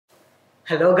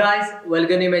Hello guys,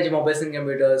 welcome to Image Mobiles and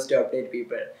Computers to update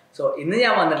people. So, ഇന്ന്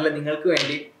ഞാൻ വന്നിട്ടുള്ള നിങ്ങൾക്ക്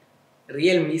വേണ്ടി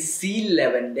Realme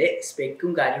C11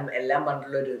 സ്പെക്കും കാര്യവും എല്ലാം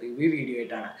പറഞ്ഞിട്ടുള്ള ഒരു റിവ്യൂ വീഡിയോ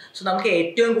ആയിട്ടാണ്. സോ നമുക്ക്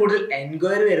ഏറ്റവും കൂടുതൽ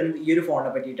എൻക്വയറി വരുന്നത് ഈ ഒരു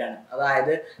ഫോണിനെ പറ്റിയിട്ടാണ്.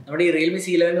 അതായത് നമ്മുടെ ഈ Realme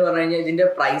C11 എന്ന് പറഞ്ഞു കഴിഞ്ഞാൽ ഇതിന്റെ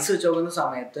പ്രൈസ് വെച്ച് നോക്കുന്ന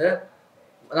സമയത്ത്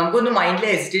നമുക്കൊന്ന് മൈൻഡിൽ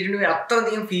ഹെസിറ്റേറ്റ്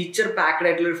അത്രയധികം ഫീച്ചർ പാക്ഡ്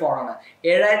ആയിട്ടുള്ള ഒരു ഫോണാണ്.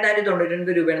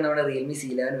 7,999 രൂപയാണ് നമ്മുടെ Realme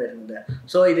C11 വരുന്നത്.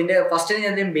 സോ ഇതിന്റെ ഫസ്റ്റ്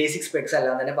ഞാൻ ബേസിക് സ്പെക്സ്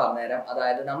എല്ലാം തന്നെ പറഞ്ഞുതരാം.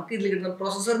 അതായത് നമുക്ക് ഇതിൽ കിട്ടുന്ന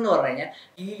പ്രൊസസ്സർ എന്ന് പറഞ്ഞു കഴിഞ്ഞാൽ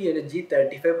ഹീലിയോ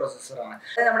G35 പ്രൊസസ്സറാണ്.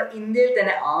 അതായത് നമ്മുടെ ഇന്ത്യയിൽ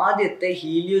തന്നെ ആദ്യത്തെ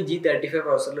ഹീലിയോ G35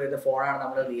 പ്രൊസസ്സറിൽ വരുന്ന ഫോണാണ്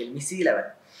നമ്മുടെ Realme C11.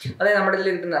 അതായത് നമ്മുടെ ഇതിൽ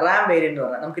കിട്ടുന്ന റാം വേരിയന്റ് എന്ന്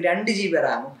പറഞ്ഞാൽ നമുക്ക് 2 GB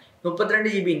റാമും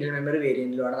 32 GB ഇന്റൽ മെമ്മറി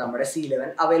വേരിയന്റിലുമാണ് നമ്മുടെ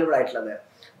C11 അവൈലബിൾ ആയിട്ടുള്ളത്.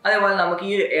 അതേപോലെ നമുക്ക്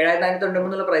ഈ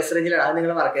 7,999 പ്രൈസ് റേഞ്ചിലാണ്, അത്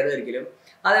നിങ്ങൾ മറക്കരുത് ഒരിക്കലും.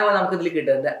 അതേപോലെ നമുക്ക് ഇതിൽ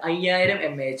കിട്ടുന്നത് 5000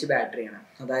 mAh ബാറ്ററിയാണ്.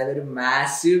 അതായത് ഒരു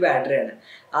മാസീവ് ബാറ്ററിയാണ്.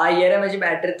 ആ 5000 mAh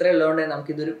ബാറ്ററി ഇത്ര ഉള്ളതുകൊണ്ട്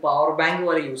നമുക്ക് ഇതൊരു പവർ ബാങ്ക്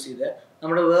പോലെ യൂസ് ചെയ്ത്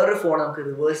നമ്മുടെ വേറൊരു ഫോൺ നമുക്ക്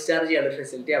റിവേഴ്സ് ചാർജ് ചെയ്യാനുള്ള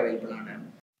ഫെസിലിറ്റി അവൈലബിൾ ആണ്.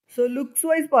 സോ ലുക്സ്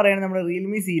വൈസ് പറയുകയാണെങ്കിൽ നമ്മുടെ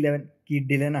Realme C11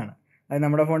 കിഡിലനാണ്. അത്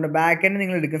നമ്മുടെ ഫോണിൻ്റെ ബാക്ക് എൻഡ്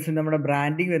നിങ്ങൾ എടുക്കുന്ന നമ്മുടെ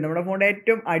ബ്രാൻഡിങ് വരും. നമ്മുടെ ഫോണിൻ്റെ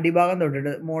ഏറ്റവും അടിഭാഗം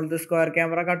തൊട്ടിട്ട് മുകളിലത്തെ സ്ക്വയർ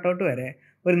ക്യാമറ കട്ടൗട്ട് വരെ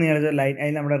ഒരു നീളത്തെ ലൈൻ,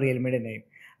 അതിൽ നമ്മുടെ റിയൽമിയുടെ നെയിം.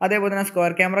 അതേപോലെ തന്നെ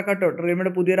സ്ക്വയർ ക്യാമറ കട്ടൗട്ട്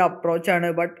റിയൽമിയുടെ പുതിയൊരു അപ്രോച്ചാണ്.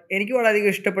 ബട്ട് എനിക്ക്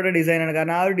വളരെയധികം ഇഷ്ടപ്പെട്ട ഡിസൈനാണ്.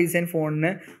 കാരണം ആ ഒരു ഡിസൈൻ ഫോണിന്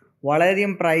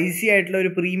വളരെയധികം പ്രൈസി ആയിട്ടുള്ള ഒരു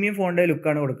പ്രീമിയം ഫോണിൻ്റെ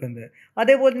ലുക്കാണ് കൊടുക്കുന്നത്.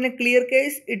 അതേപോലെ തന്നെ ക്ലിയർ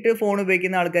കേസ് ഇട്ട് ഫോൺ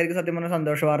ഉപയോഗിക്കുന്ന ആൾക്കാർക്ക് സത്യം പറഞ്ഞാൽ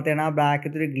സന്തോഷ വാർത്തയാണ്. ആ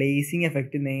ബാക്കത്തെ ഒരു ഗ്ലേസിങ്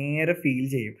എഫക്റ്റ് നേരെ ഫീൽ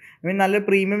ചെയ്യും. നല്ലൊരു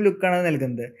പ്രീമിയം ലുക്കാണ് അത്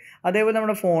നൽകുന്നത്. അതേപോലെ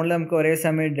നമ്മുടെ ഫോണിൽ നമുക്ക് ഒരേ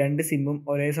സമയം 2 സിമ്മും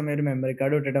ഒരേ സമയം ഒരു മെമ്മറി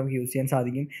കാർഡ് ഇട്ടിട്ട് നമുക്ക് യൂസ് ചെയ്യാൻ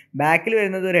സാധിക്കും. ബാക്കിൽ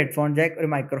വരുന്നത് ഒരു ഹെഡ്ഫോൺ ജാക്ക്, ഒരു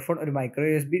മൈക്രോഫോൺ, ഒരു മൈക്രോ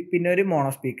USB, പിന്നെ ഒരു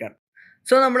മോണോ സ്പീക്കർ.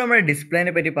 സോ നമ്മുടെ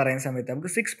ഡിസ്പ്ലേനെ പറ്റി പറയുന്ന സമയത്ത്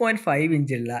നമുക്ക് 6.5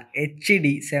 ഇഞ്ചുള്ള HD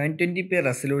 720p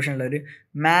റെസൊല്യൂഷനുള്ള ഒരു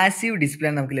മാസീവ് ഡിസ്പ്ലേ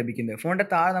ആണ് നമുക്ക് ലഭിക്കുന്നത്. ഫോണിൻ്റെ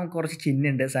താഴെ നമുക്ക് കുറച്ച്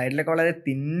ചിഹ്നുണ്ട്, സൈഡിലൊക്കെ വളരെ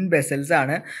തിൻ ബെസൽസ്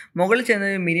ആണ്. മുകളിൽ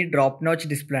ചെയ്യുന്നത് മിനി ഡ്രോപ്പ്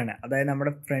നോച്ച് ഡിസ്പ്ലേ ആണ്. അതായത്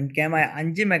നമ്മുടെ front camera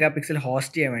 5 mega pixel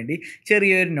host ചെയ്യാൻ വേണ്ടി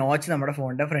ചെറിയൊരു നോച്ച് നമ്മുടെ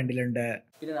ഫോണിൻ്റെ ഫ്രണ്ടിലുണ്ട്.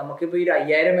 പിന്നെ നമുക്കിപ്പോൾ ഈ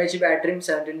 5000 mAh ബാറ്ററിയും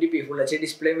 720p ഫുൾ HD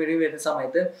ഡിസ്പ്ലേയും വരുന്ന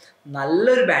സമയത്ത്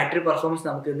നല്ലൊരു ബാറ്ററി പെർഫോമൻസ്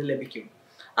നമുക്ക് ഇന്ന് ലഭിക്കും.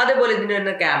 അതേപോലെ ഇതിൻ്റെ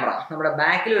വരുന്ന ക്യാമറ നമ്മുടെ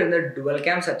ബാക്കിൽ വരുന്ന ഡുവൽ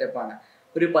ക്യാം സെറ്റപ്പാണ്.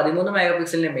 ഒരു 13 മെഗാ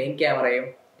പിക്സലിൻ്റെ മെയിൻ ക്യാമറയും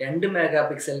 2 മെഗാ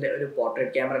പിക്സലിൻ്റെ ഒരു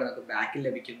പോർട്രേറ്റ് ക്യാമറ നമുക്ക് ബാക്കിൽ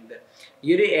ലഭിക്കുന്നുണ്ട്. ഈ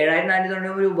ഒരു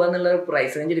 7,499 രൂപ എന്നുള്ള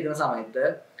പ്രൈസ് റേഞ്ച് എടുക്കുന്ന സമയത്ത്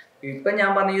ഇപ്പം ഞാൻ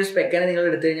പറഞ്ഞ ഈ സ്പെക്കിനെ നിങ്ങൾ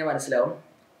എടുത്തു കഴിഞ്ഞാൽ മനസ്സിലാവും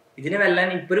ഇതിന്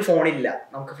വെല്ലാൻ ഇപ്പോൾ ഒരു ഫോണില്ല.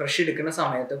 നമുക്ക് ഫ്രഷ് എടുക്കുന്ന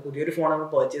സമയത്ത് പുതിയൊരു ഫോൺ നമ്മൾ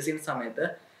പർച്ചേസ് ചെയ്യുന്ന സമയത്ത്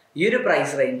ഈ ഒരു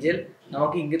പ്രൈസ് റേഞ്ചിൽ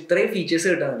നമുക്ക് ഇത്രയും ഫീച്ചേഴ്സ്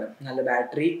കിട്ടുന്നുണ്ട്. നല്ല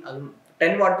ബാറ്ററി, അതും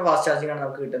 10 വാട്ട് ഫാസ്റ്റ് ചാർജിങ് ആണ്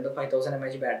നമുക്ക് കിട്ടുന്നത്. 5000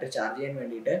 mAh ബാറ്ററി ചാർജ് ചെയ്യാൻ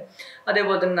വേണ്ടിയിട്ട്.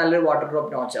 അതേപോലെ തന്നെ നല്ലൊരു വാട്ടർ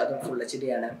ഡ്രോപ്പ് നോച്ച്, അതും ഫുൾ HD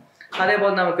ആണ്.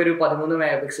 അതേപോലെ നമുക്കൊരു 13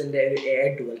 മെഗാ പിക്സലിൻ്റെ ഒരു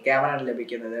ഡുവൽ ക്യാമറ ആണ്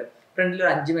ലഭിക്കുന്നത്. ഫ്രണ്ടിൽ ഒരു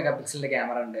 5 മെഗാ പിക്സലിൻ്റെ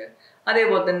ക്യാമറ ഉണ്ട്.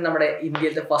 അതേപോലെ തന്നെ നമ്മുടെ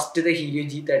ഇന്ത്യയിലത്തെ ഫസ്റ്റത്തെ ഹീലിയോ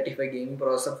G35 ഗെയിമിംഗ്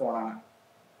പ്രോസസർ ഫോണാണ്.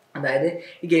 അതായത്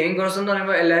ഈ ഗെയിമിംഗ് പ്രോസസർ എന്ന്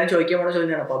പറയുമ്പോൾ എല്ലാവരും ചോദിക്കാൻ പോകുന്ന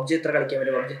ചോദ്യമാണ് പബ്ജി എത്ര കളിക്കാൻ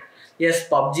പറ്റും.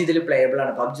 പബ്ജി ഇതിൽ പ്ലേയബിൾ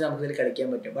ആണ്. പബ്ജി നമുക്ക് ഇതിൽ കളിക്കാൻ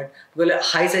പറ്റും. ബട്ട് അതുപോലെ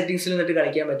ഹൈ സെറ്റിംഗ്സിൽ നിന്നിട്ട്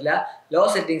കളിക്കാൻ പറ്റില്ല. ലോ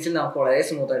സെറ്റിംഗ്സിൽ നമുക്ക് വളരെ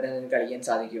സ്മൂത്ത് ആയിട്ട് നിങ്ങൾക്ക് കളിക്കാൻ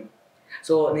സാധിക്കും.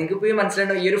 സോ നിങ്ങൾക്ക് ഇപ്പോൾ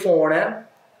മനസ്സിലായിട്ട് ഈ ഒരു ഫോണ്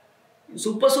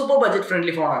സൂപ്പർ ബഡ്ജറ്റ്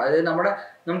ഫ്രണ്ട്ലി ഫോണാണ്. അതായത്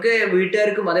നമുക്ക്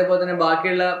വീട്ടുകാർക്കും അതേപോലെ തന്നെ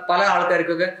ബാക്കിയുള്ള പല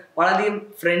ആൾക്കാർക്കൊക്കെ വളരെയധികം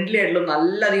ഫ്രണ്ട്ലി ആയിട്ടുള്ള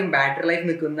നല്ലധികം ബാറ്ററി ലൈഫ്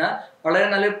നിൽക്കുന്ന വളരെ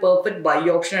നല്ലൊരു പെർഫെക്റ്റ് ബൈ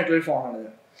ഓപ്ഷൻ ആയിട്ടുള്ളൊരു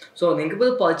ഫോണാണിത്. സോ നിങ്ങൾക്കിപ്പോൾ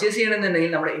ഇത് പർച്ചേസ്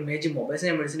ചെയ്യണമെന്നുണ്ടെങ്കിൽ നമ്മുടെ ഇമേജ് മൊബൈൽസ്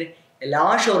ആൻഡ് കമ്പ്യൂട്ടേഴ്സിൻ്റെ എല്ലാ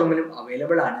ഷോറൂമിലും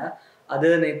അവൈലബിൾ ആണ്. അത്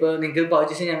ഇപ്പോൾ നിങ്ങൾക്ക്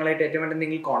പർച്ചേസ് ചെയ്യാൻ ഞങ്ങളായിട്ട് ഏറ്റവും വേണ്ടി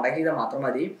നിങ്ങൾ കോൺടാക്ട് ചെയ്താൽ മാത്രം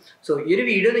മതി. സോ ഈ ഒരു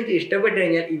വീഡിയോ നിങ്ങൾക്ക് ഇഷ്ടപ്പെട്ട്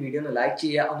കഴിഞ്ഞാൽ ഈ വീഡിയോ ഒന്ന് ലൈക്ക്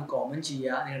ചെയ്യുക, ഒന്ന് കോമെൻറ്റ്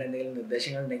ചെയ്യുക നിങ്ങളുടെ എന്തെങ്കിലും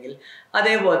നിർദ്ദേശങ്ങൾ ഉണ്ടെങ്കിൽ.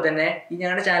 അതേപോലെ തന്നെ ഈ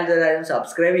ഞങ്ങളുടെ ചാനൽ ഇതുവരെ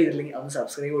സബ്സ്ക്രൈബ് ചെയ്തിട്ടില്ലെങ്കിൽ ഒന്ന്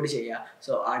സബ്സ്ക്രൈബ് കൂടി ചെയ്യുക.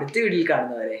 സോ അടുത്ത വീഡിയോയിൽ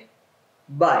കാണുന്നവരെ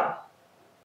ബൈ.